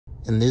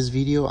In this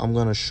video, I'm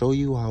going to show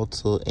you how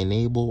to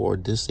enable or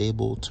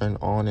disable, turn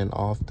on and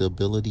off the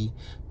ability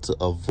to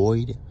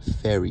avoid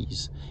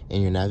ferries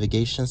in your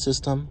navigation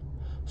system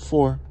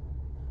for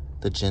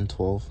the Gen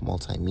 12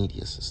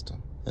 multimedia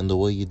system. And the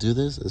way you do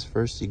this is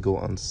first you go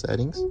on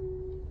settings,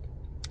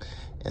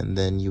 and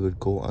then you would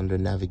go under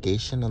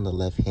navigation on the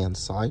left hand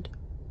side.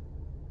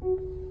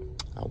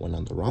 I went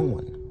on the wrong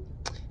one.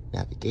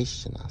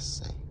 Navigation, I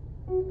say.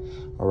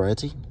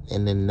 Alrighty,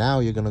 and then now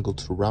you're gonna go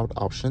to route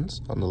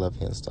options on the left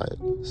hand side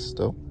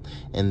still,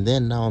 and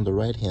then now on the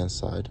right hand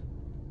side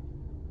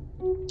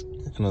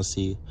you're gonna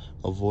see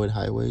avoid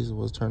highways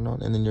was turned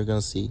on, and then you're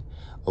gonna see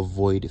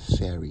avoid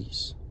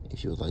ferries.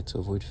 If you would like to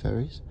avoid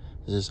ferries,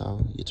 this is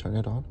how you turn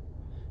it on,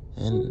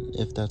 and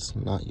if that's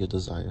not your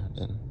desire,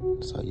 then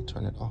that's how you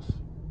turn it off.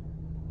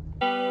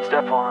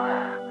 Step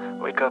 1,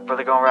 wake up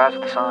early, gonna rise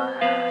with the sun.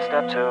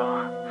 Step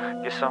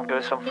 2,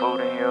 get some food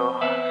in you.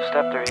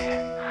 Step 3,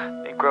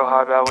 think real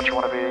hard about what you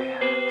wanna be.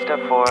 Step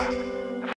 4,